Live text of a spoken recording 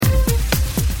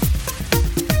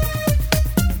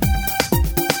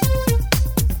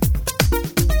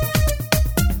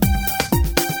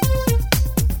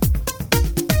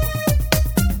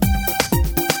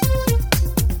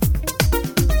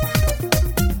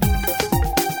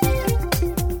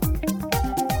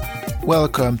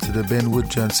Welcome to the Ben Wood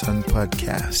Johnson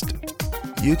podcast.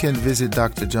 You can visit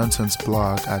Dr. Johnson's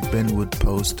blog at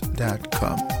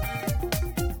benwoodpost.com.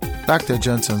 Dr.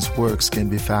 Johnson's works can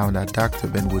be found at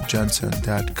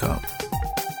drbenwoodjohnson.com.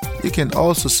 You can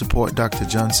also support Dr.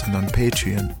 Johnson on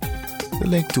Patreon, the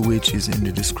link to which is in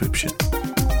the description.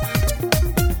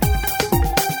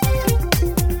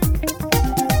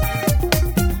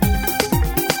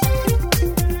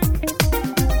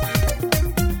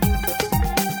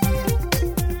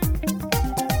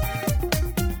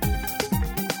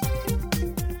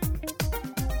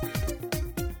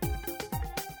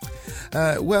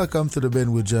 Welcome to the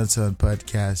Ben Wood Johnson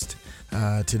podcast.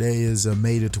 Today is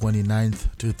May the 29th,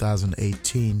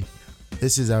 2018.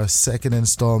 This is our second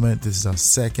installment. This is our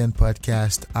second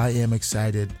podcast. I am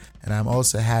excited, and I'm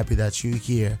also happy that you're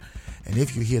here. And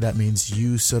if you're here, that means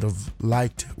you sort of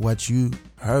liked what you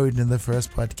heard in the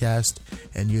first podcast,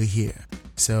 and you're here.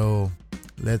 So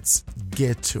let's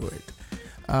get to it.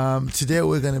 Today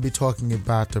we're going to be talking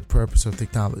about the purpose of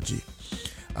technology.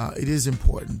 It is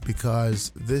important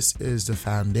because this is the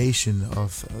foundation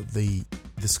of the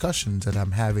discussions that I'm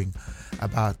having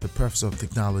about the purpose of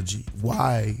technology,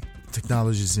 why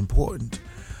technology is important.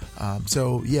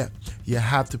 So you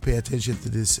have to pay attention to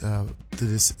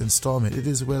this installment. It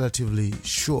is relatively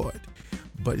short,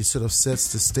 but it sort of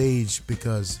sets the stage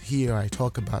because here I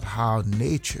talk about how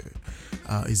nature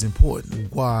is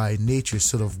important, why nature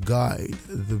sort of guides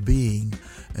the being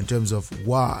in terms of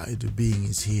why the being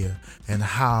is here and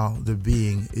how the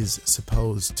being is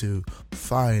supposed to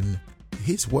find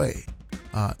his way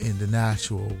in the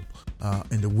natural,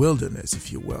 in the wilderness,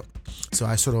 if you will. So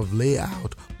I sort of lay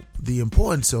out the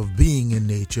importance of being in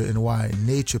nature and why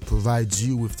nature provides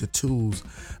you with the tools,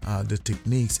 the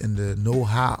techniques, and the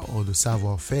know-how or the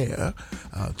savoir-faire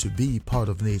to be part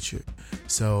of nature.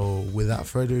 So without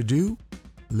further ado,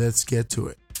 let's get to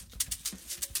it.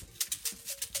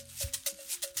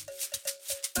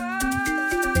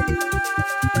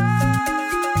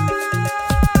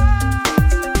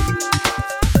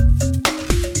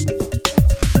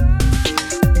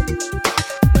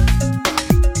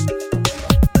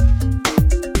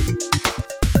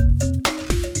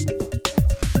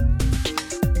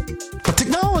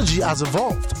 Technology has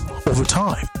evolved over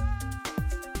time.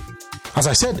 As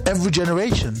I said, every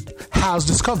generation has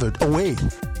discovered a way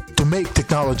to make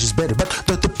technologies better. But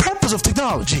the purpose of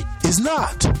technology is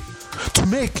not to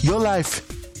make your life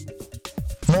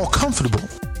more comfortable,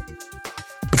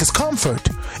 because comfort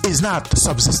is not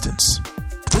subsistence.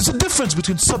 There's a difference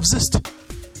between subsist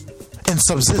and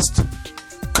subsist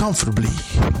comfortably.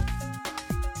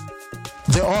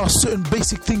 There are certain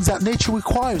basic things that nature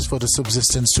requires for the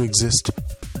subsistence to exist.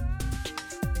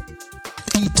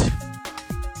 Eat,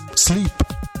 sleep,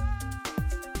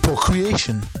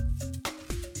 procreation.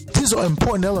 These are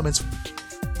important elements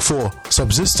for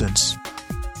subsistence.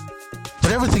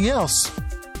 But everything else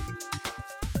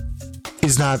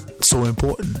is not so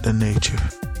important in nature.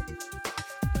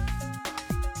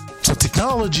 So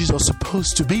technologies are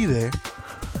supposed to be there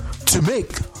to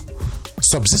make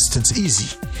subsistence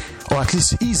easy, or at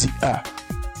least easier,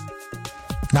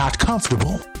 not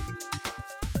comfortable.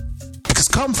 Because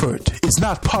comfort is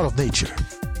not part of nature.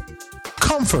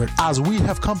 Comfort, as we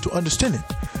have come to understand it,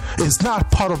 is not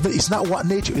part of it. It's not what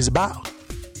nature is about.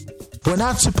 We're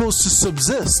not supposed to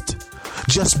subsist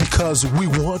just because we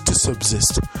want to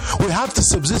subsist. We have to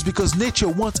subsist because nature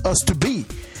wants us to be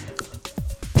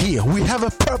here. We have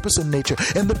a purpose in nature,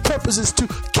 and the purpose is to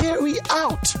carry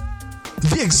out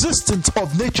the existence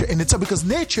of nature in itself, because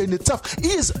nature in itself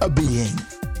is a being.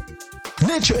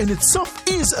 Nature in itself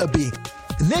is a being.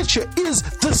 Nature is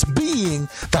this being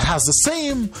that has the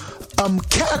same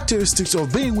characteristics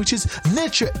of being, which is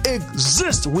nature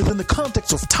exists within the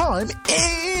context of time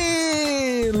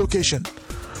and location,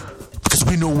 because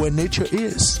we know where nature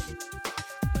is.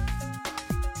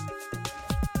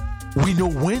 We know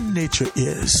when nature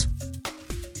is.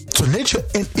 So nature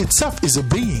in itself is a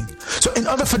being. So in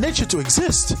order for nature to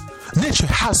exist, nature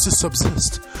has to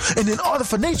subsist. And in order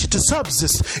for nature to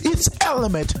subsist, its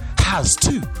element has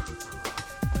to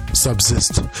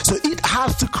subsist. So it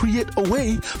has to create a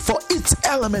way for its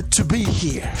element to be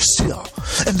here still.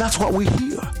 And that's what we're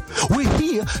here. We're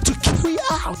here to carry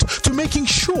out, to making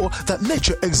sure that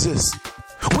nature exists.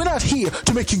 We're not here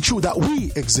to making sure that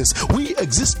we exist. We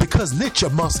exist because nature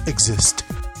must exist.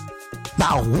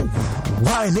 Now,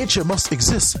 why nature must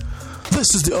exist?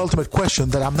 This is the ultimate question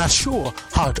that I'm not sure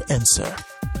how to answer,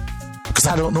 because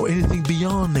I don't know anything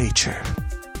beyond nature.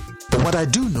 But what I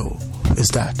do know is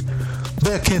that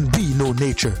there can be no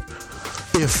nature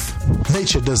if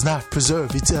nature does not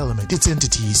preserve its element, its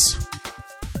entities.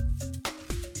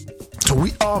 So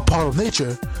we are part of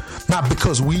nature, not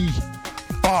because we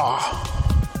are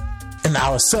in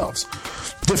ourselves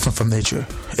different from nature.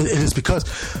 It is because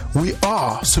we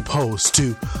are supposed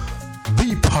to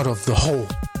be part of the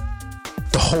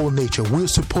whole nature. We're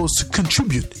supposed to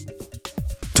contribute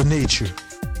to nature.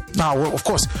 Now, well, of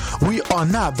course, we are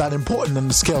not that important in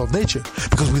the scale of nature,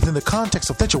 because within the context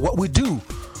of nature, what we do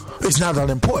is not that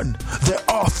important. There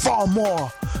are far more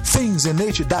things in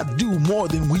nature that do more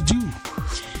than we do.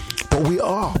 But we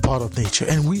are part of nature,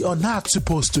 and we are not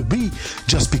supposed to be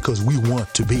just because we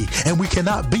want to be. And we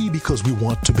cannot be because we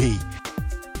want to be.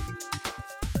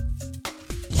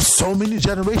 So many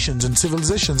generations and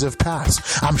civilizations have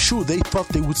passed. I'm sure they thought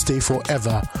they would stay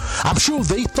forever. I'm sure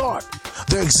they thought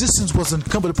their existence was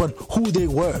incumbent upon who they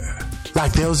were.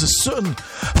 Like there was a certain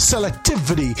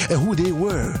selectivity in who they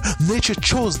were. Nature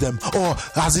chose them, or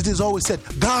as it is always said,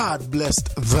 God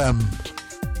blessed them.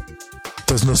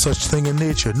 There's no such thing in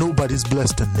nature. Nobody's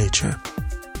blessed in nature.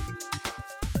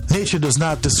 Nature does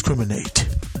not discriminate.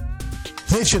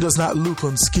 Nature does not look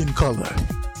on skin color.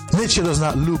 Nature does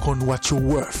not look on what you're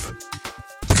worth,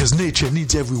 because nature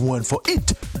needs everyone for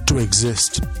it to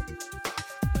exist.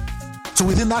 So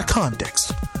within that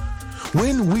context,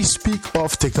 when we speak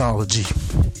of technology,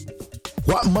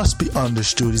 what must be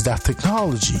understood is that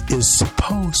technology is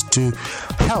supposed to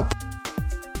help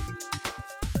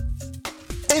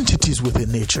entities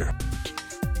within nature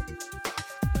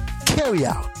carry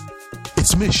out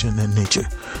its mission in nature.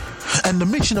 And the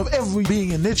mission of every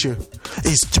being in nature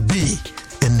is to be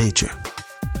in nature.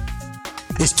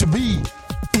 Is to be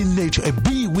in nature and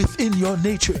be within your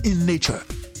nature in nature.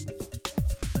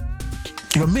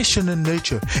 Your mission in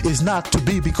nature is not to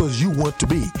be because you want to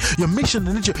be. Your mission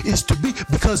in nature is to be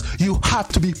because you have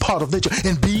to be part of nature.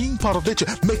 And being part of nature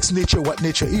makes nature what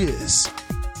nature is.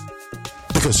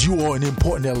 Because you are an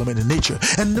important element in nature.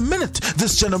 And the minute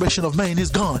this generation of man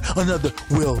is gone, another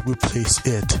will replace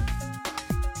it.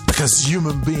 Because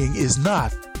human being is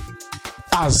not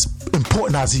as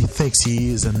important as he thinks he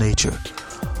is in nature.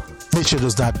 Nature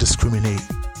does not discriminate.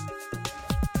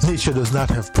 Nature does not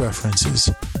have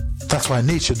preferences. That's why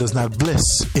nature does not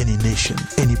bless any nation,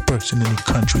 any person, any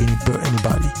country,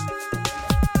 anybody.